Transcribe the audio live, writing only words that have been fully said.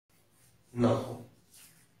Now,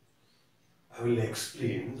 I will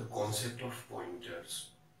explain the concept of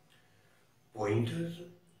pointers. Pointer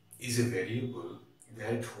is a variable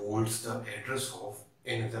that holds the address of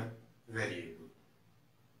another variable.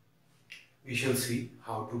 We shall see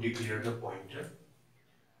how to declare the pointer.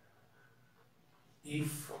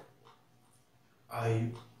 If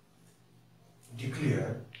I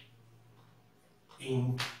declare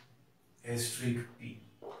int asterisk p,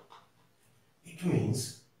 it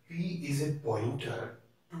means p is a pointer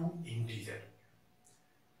to integer.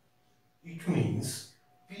 It means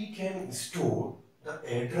p can store the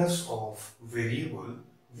address of variable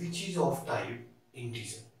which is of type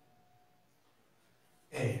integer.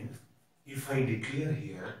 And if I declare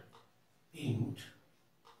here int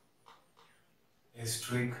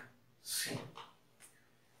asterisk c,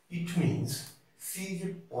 it means c is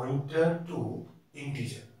a pointer to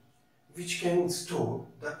integer which can store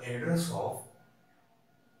the address of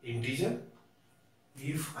integer.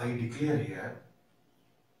 If I declare here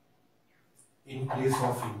in place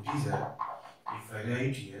of integer, if I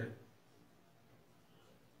write here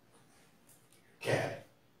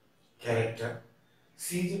character,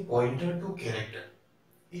 c is a pointer to character.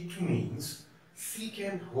 It means c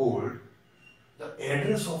can hold the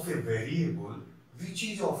address of a variable which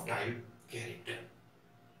is of type character.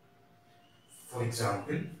 For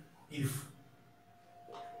example, if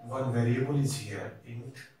one variable is here,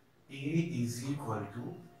 int a is equal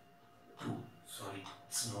to 2. Sorry,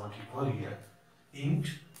 it's not equal here. Int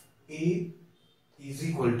a is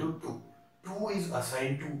equal to 2. 2 is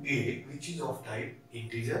assigned to a which is of type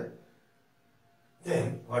integer.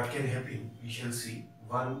 Then what can happen? We shall see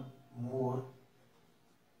one more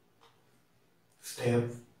step.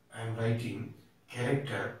 I am writing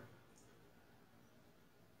character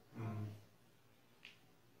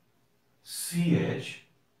ch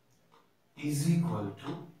is equal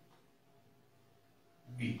to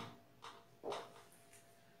b.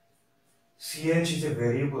 Ch is a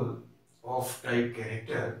variable of type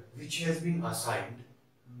character which has been assigned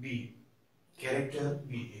b, character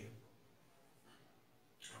ba.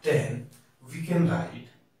 Then we can write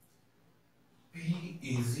p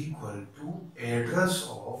is equal to address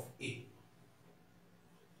of a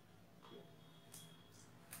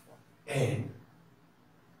and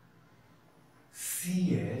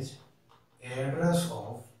ch address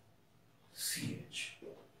of ch.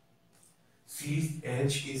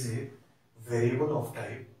 Ch is a variable of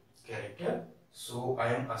type character, so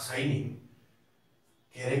I am assigning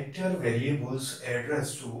character variable's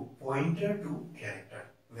address to pointer to character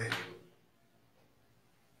variable.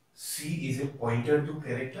 C is a pointer to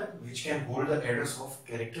character which can hold the address of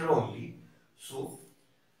character only, so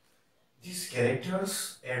this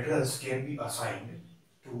character's address can be assigned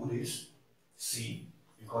to this C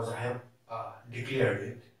because I have declared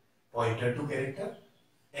it pointer to character,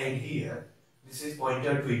 and here this is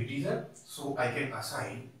pointer to integer, so I can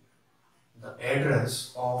assign the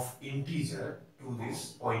address of integer to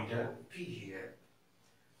this pointer p here.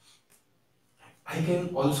 I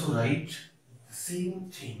can also write the same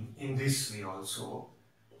thing in this way also.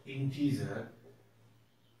 Integer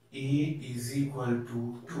a is equal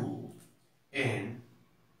to 2 and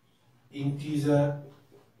integer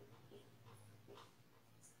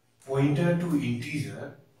pointer to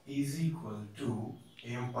integer is equal to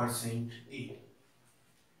ampersand a.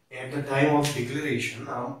 At the time of declaration,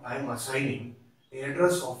 I am assigning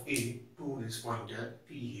address of a to this pointer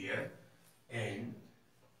p here, and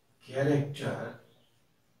character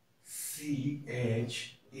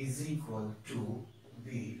ch is equal to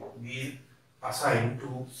b assigned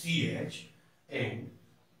to ch, and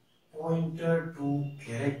pointer to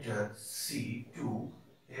character c to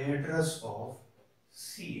address of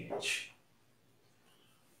ch.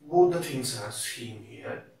 Both the things are seen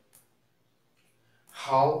here.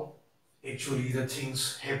 How actually the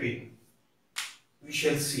things happen, we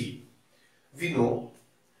shall see. We know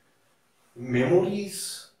memory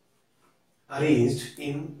is arranged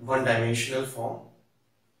in one-dimensional form.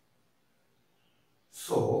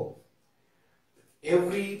 So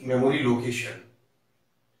every memory location,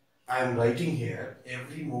 I am writing here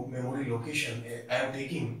every memory location, I am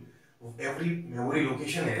taking every memory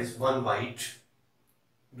location as 1 byte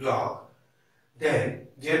block. Then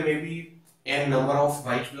there may be n number of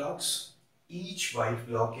byte blocks. Each byte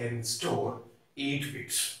block can store 8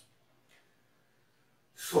 bits.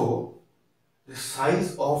 So the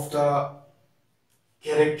size of the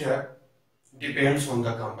character depends on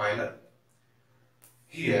the compiler.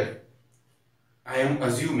 Here I am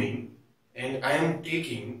assuming and I am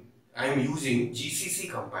using GCC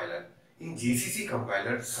compiler. In GCC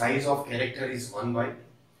compiler, size of character is 1 byte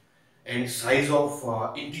and size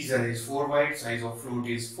of integer is 4 bytes, size of float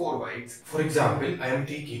is 4 bytes. For example, I am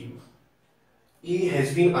taking A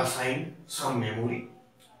has been assigned some memory.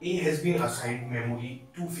 A has been assigned memory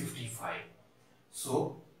 255.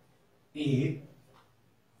 So A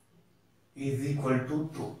is equal to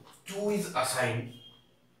 2. 2 is assigned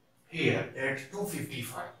here at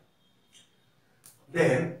 255.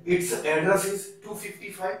 Then its address is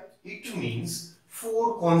 255. It means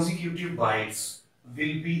 4 consecutive bytes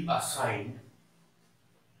will be assigned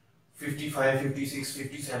 55, 56,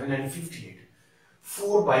 57 and 58.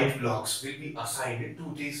 4 byte blocks will be assigned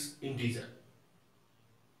to this integer.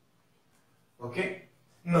 Okay.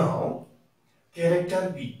 Now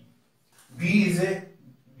character B. B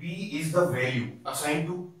is the value assigned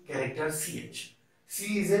to character CH.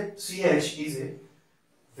 CH is a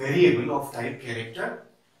variable of type character.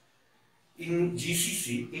 In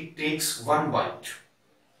GCC it takes 1 byte.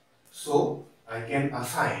 So I can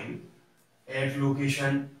assign at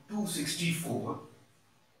location 264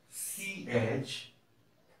 CH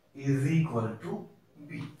is equal to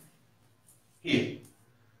B. Here.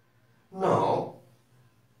 Now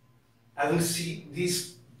I will see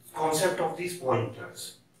this concept of these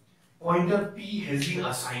pointers. Pointer P has been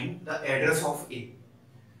assigned the address of A.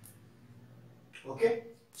 Okay.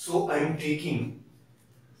 So I am taking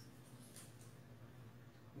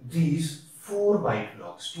these 4 byte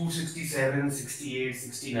blocks 267, 68,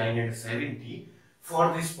 69 and 70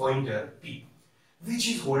 for this pointer P, which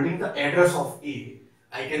is holding the address of A.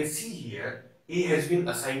 I can see here A has been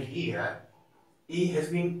assigned here. A has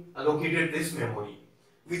been allocated this memory,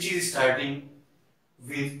 which is starting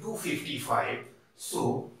with 255.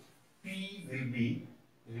 So P will be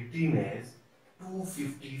written as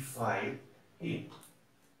 255 A.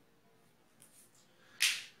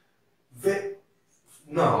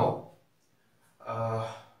 Now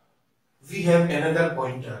we have another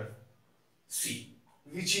pointer C,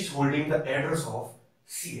 which is holding the address of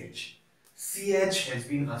CH. CH has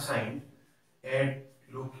been assigned at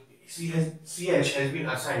CH has been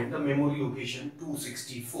assigned the memory location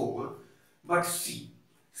 264, but C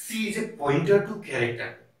is a pointer to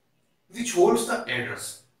character which holds the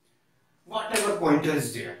address. Whatever pointer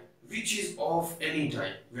is there, which is of any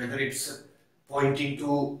type, whether it's pointing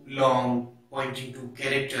to long, pointing to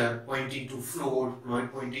character, pointing to float,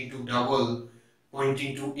 pointing to double,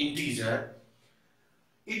 pointing to integer,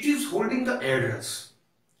 it is holding the address.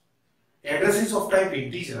 Address is of type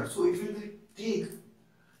integer, so it will take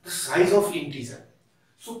the size of integer.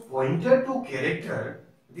 So pointer to character,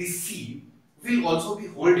 this C will also be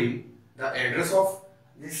holding the address of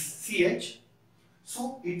this CH.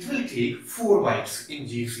 So it will take 4 bytes in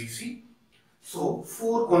GCC. So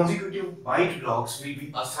 4 consecutive byte blocks will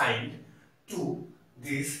be assigned to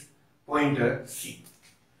this pointer C.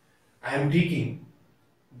 I am taking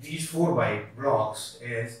these 4 byte blocks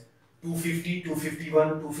as 250,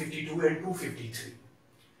 251, 252 and 253.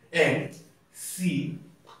 And C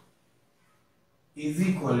is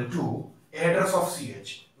equal to address of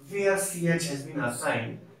CH, where CH has been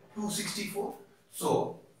assigned 264.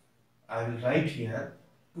 So I will write here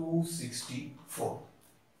 264.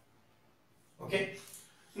 Okay.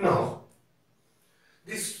 Now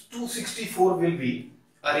this 264 will be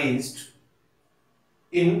arranged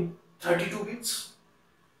in 32 bits.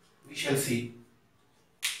 We shall see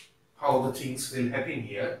how the things will happen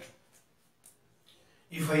here.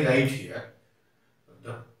 If I write here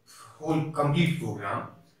the whole complete program,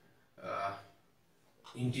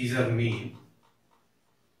 integer main,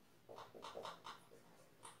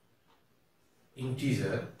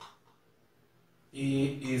 integer A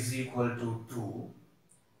is equal to 2,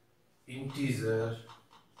 integer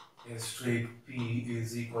straight P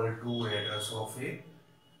is equal to address of A,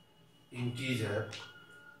 integer,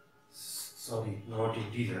 sorry, not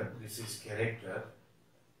integer, this is character,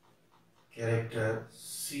 character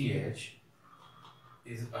CH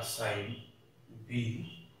is assigned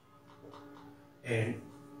B, and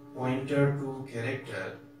pointer to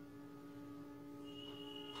character,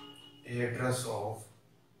 address of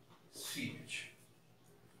CH.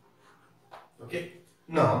 Okay.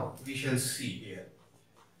 Now we shall see here.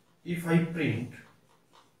 If I print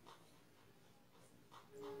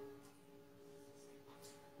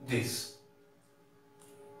this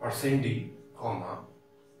 %d, comma,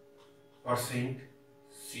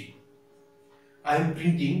 %c, I am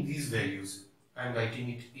printing these values. I am writing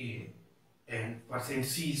it A, and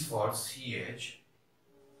 %c is for CH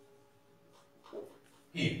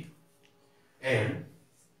here, and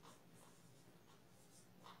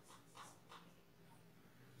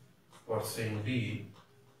 %d,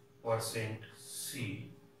 %c,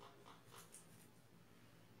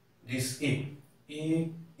 this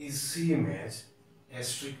A is same as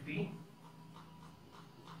asterisk P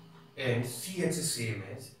and CH is same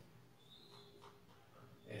as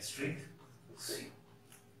asterisk C.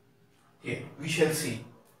 Here we shall see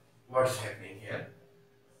what is happening here.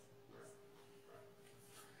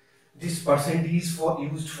 This percent is used for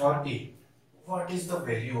A. What is the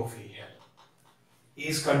value of A here? A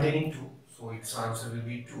is containing 2, so its answer will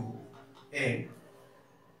be 2, and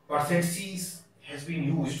percent C has been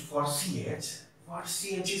used for CH. What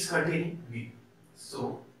CH is containing? B.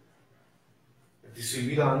 So this will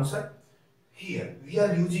be the answer. Here we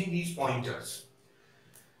are using these pointers.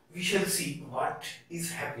 We shall see what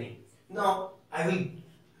is happening. Now I will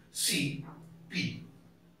see P.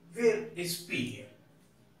 Where is P here?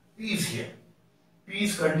 P is here. P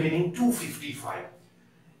is containing 255.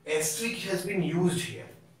 Asterisk has been used here.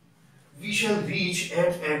 We shall reach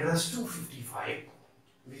at address 255,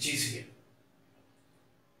 which is here.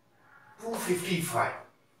 255.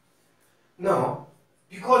 Now,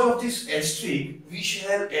 because of this asterisk, we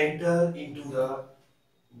shall enter into the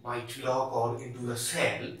byte block or into the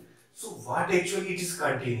cell. So, what actually it is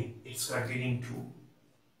containing? It's containing 2.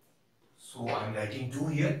 So, I am writing 2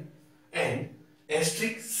 here and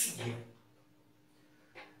asterisk C here.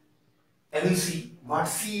 I will see what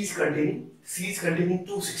C is containing. C is containing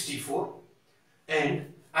 264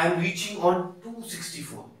 and I am reaching on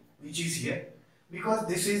 264, which is here, because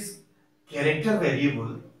this is character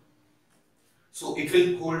variable, so it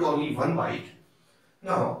will hold only 1 byte.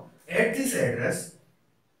 Now at this address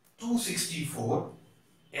 264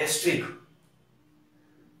 asterisk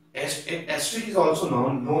is also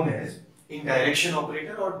known as indirection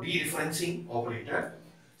operator or dereferencing operator.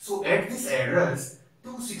 So at this address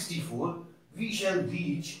 264 we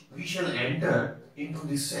shall enter into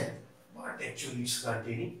this cell. What actually it's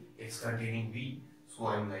containing? It's containing B, so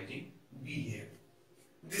I am writing B here.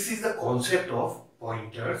 This is the concept of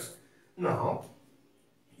pointers. Now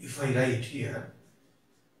if I write here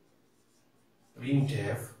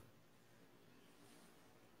printf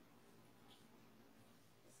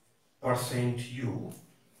 %u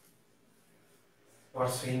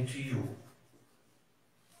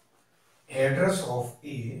address of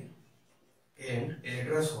A and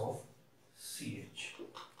address of CH.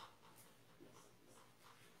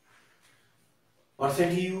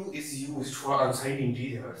 %u is used for unsigned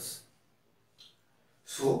integers,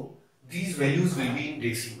 so these values will be in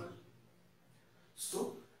decimal.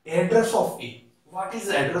 So address of A, what is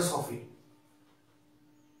the address of A?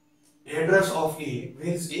 Address of A,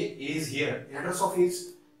 where is A? A is here. Address of A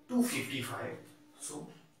is 255, so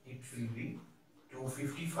it will be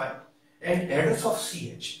 255. And address of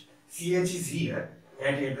CH is here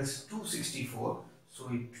at address 264, so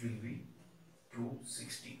it will be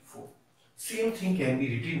 264. Same thing can be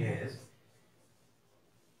written as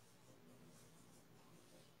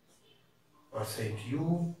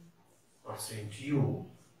 %u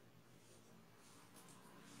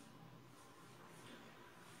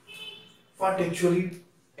what actually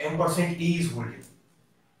M% E is holding.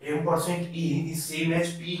 M% E is same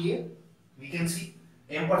as P here. We can see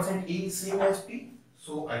M% E is same as P.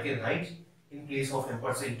 So I can write in place of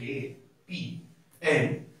M% A, P,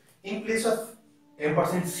 and in place of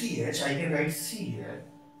M% CH, I can write C here.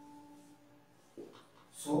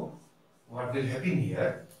 So what will happen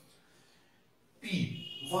here?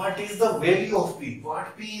 P. What is the value of P?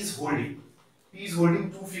 What P is holding? P is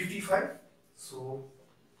holding 255. So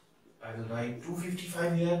I will write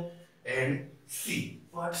 255 here, and C.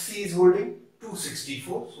 What C is holding?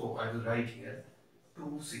 264. So I will write here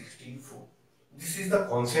 264. This is the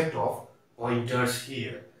concept of pointers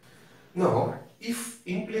here. Now, if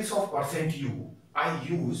in place of %u I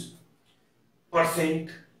use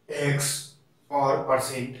 %x or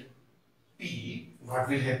 %p, what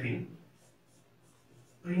will happen?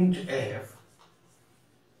 Printf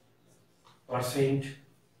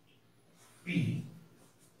 %p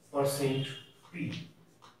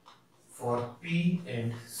for P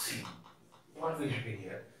and C. What will happen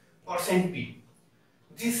here? %p.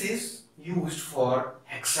 This is used for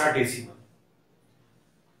hexadecimal.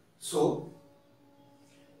 So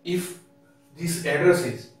if this address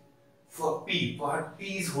is for P, what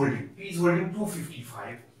P is holding? P is holding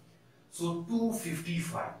 255. So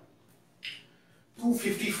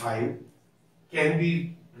 255 can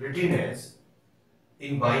be written as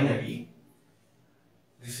in binary.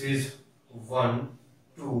 This is 1,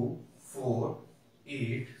 2, 4,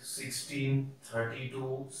 8, 16,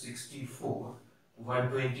 32, 64,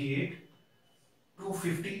 128,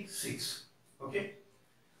 256. Okay.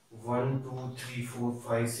 1, 2, 3, 4,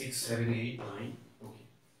 5, 6, 7, 8, 9. Okay.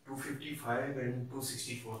 255 and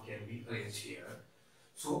 264 can be arranged here.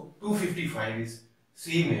 So 255 is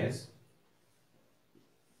same as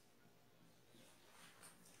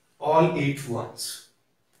all 8 ones.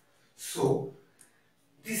 So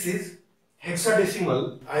this is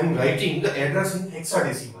hexadecimal. I am writing the address in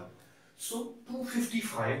hexadecimal. So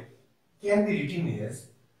 255 can be written as,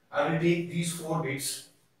 I will take these 4 bits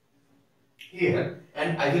here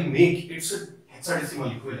and I will make its a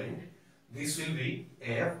hexadecimal equivalent. This will be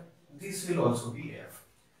F, this will also be F,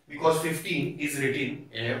 because 15 is written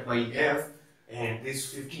F by F and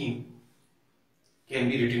this 15 can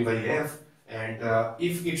be written by F, and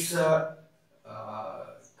if it's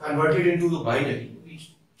converted into the binary,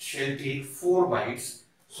 we shall take 4 bits,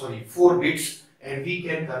 and we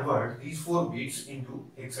can convert these 4 bits into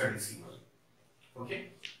hexadecimal.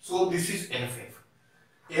 Okay, so this is FF.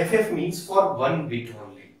 FF means for 1 bit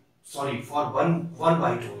only. Sorry, for one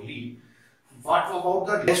byte only. What about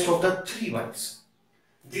the rest of the 3 bytes?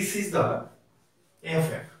 This is the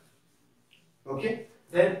FF. Okay,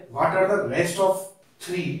 then what are the rest of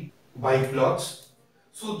 3 byte blocks?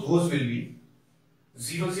 So those will be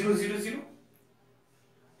 0, 0, 0, 0.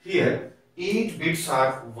 Here 8 bits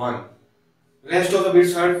are 1. Rest of the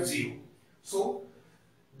bits are 0. So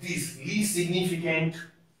these least significant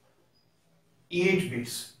 8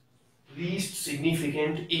 bits,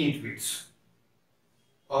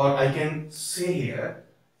 or I can say here,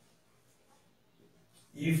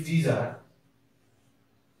 if these are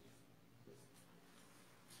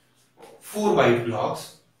 4 byte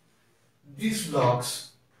blocks, these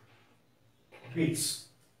blocks bits,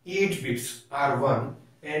 8 bits are 1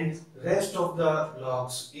 and rest of the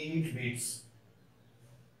blocks 8 bits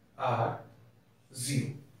are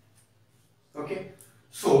 0. Okay,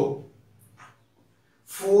 so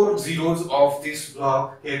 4 zeros of this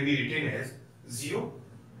block can be written as 0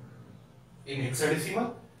 in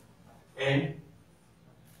hexadecimal and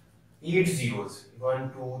 8 zeros,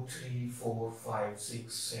 1, 2, 3, 4, 5,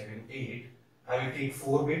 6, 7, 8. I will take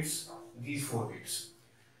 4 bits, these 4 bits.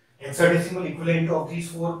 Hexadecimal equivalent of these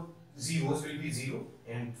 4 zeros will be 0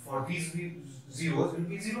 and for these zeros will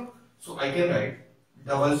be 0. So I can write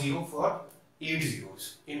 00 for 8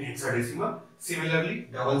 zeros in hexadecimal. Similarly,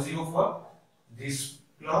 00 for this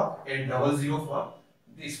block and 00 for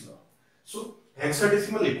this block. So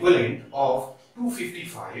hexadecimal equivalent of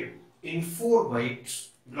 255 in 4 bytes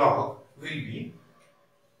block will be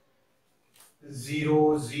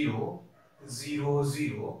 0, 0, 0,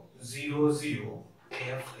 0, 0, 0,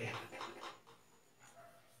 FN.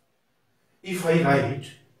 If I write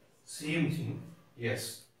same thing,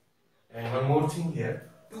 yes, and one more thing here,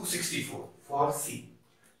 264 for C.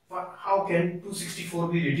 But how can 264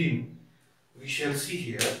 be written? We shall see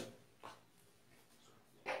here.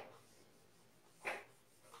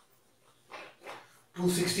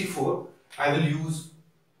 264, I will use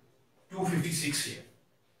 256 here.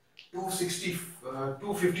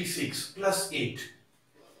 256 plus 8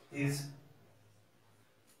 is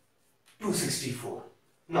 264.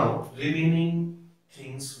 Now remaining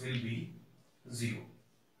things will be 0.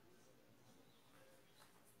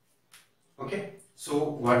 Okay, so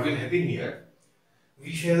what will happen here?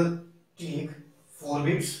 We shall take 4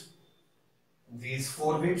 bits, these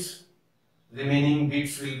 4 bits, remaining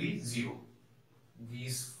bits will be 0.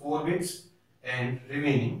 These 4 bits and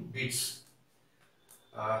remaining bits,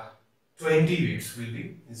 20 bits will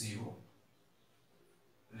be 0.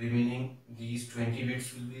 Remaining these 20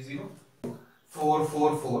 bits will be 0. 4,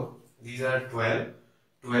 4, 4, these are 12.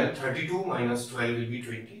 12, 32 minus 12 will be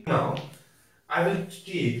 20. Now I will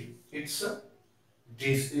take this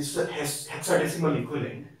is the hexadecimal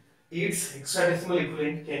equivalent. Its hexadecimal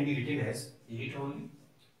equivalent can be written as 8 only.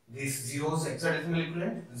 This 0's hexadecimal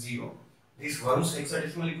equivalent 0. This 1's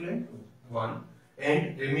hexadecimal equivalent 1.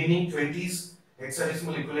 And remaining 20's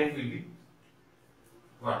hexadecimal equivalent will be,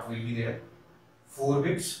 what will be there? 4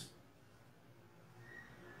 bits,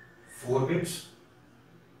 4 bits,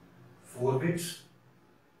 4 bits,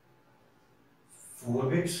 4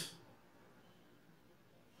 bits,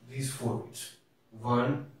 these 4 bits.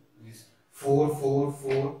 1, this 4, 4,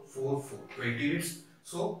 4, 4, 4, 20 bits.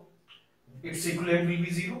 So its equivalent will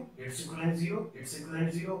be 0, its equivalent 0, its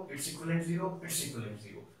equivalent 0, its equivalent 0, its equivalent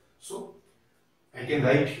 0. So I can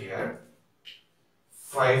write here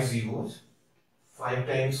 5 zeros, 5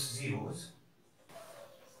 times zeros